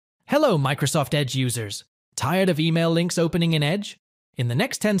Hello, Microsoft Edge users. Tired of email links opening in Edge? In the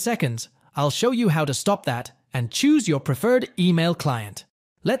next 10 seconds, I'll show you how to stop that and choose your preferred email client.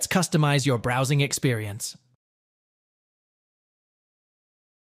 Let's customize your browsing experience.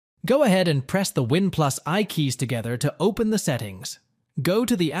 Go ahead and press the Win plus I keys together to open the settings. Go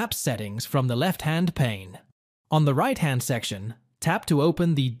to the Apps settings from the left-hand pane. On the right-hand section, tap to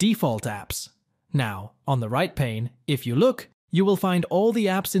open the default apps. Now, on the right pane, if you look, you will find all the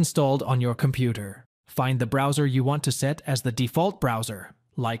apps installed on your computer. Find the browser you want to set as the default browser,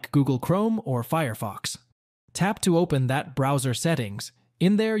 like Google Chrome or Firefox. Tap to open that browser settings.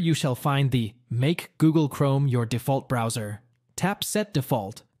 In there you shall find the Make Google Chrome your default browser. Tap Set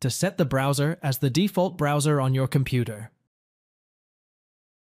Default to set the browser as the default browser on your computer.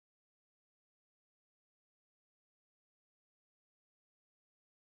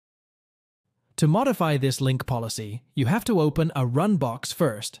 To modify this link policy, you have to open a Run box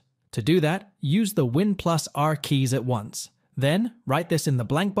first. To do that, use the Win plus R keys at once. Then, write this in the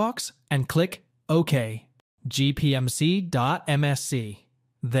blank box and click OK. gpmc.msc.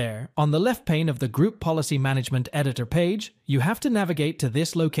 There, on the left pane of the Group Policy Management Editor page, you have to navigate to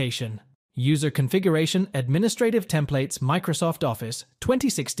this location. User Configuration Administrative Templates Microsoft Office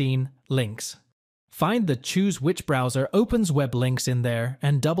 2016 Links. Find the Choose Which Browser Opens Web Links in there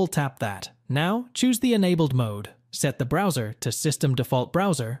and double-tap that. Now, choose the enabled mode. Set the browser to System Default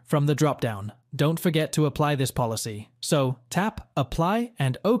Browser from the drop-down. Don't forget to apply this policy. So, tap Apply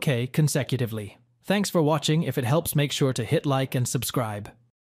and OK consecutively. Thanks for watching. If it helps, make sure to hit like and subscribe.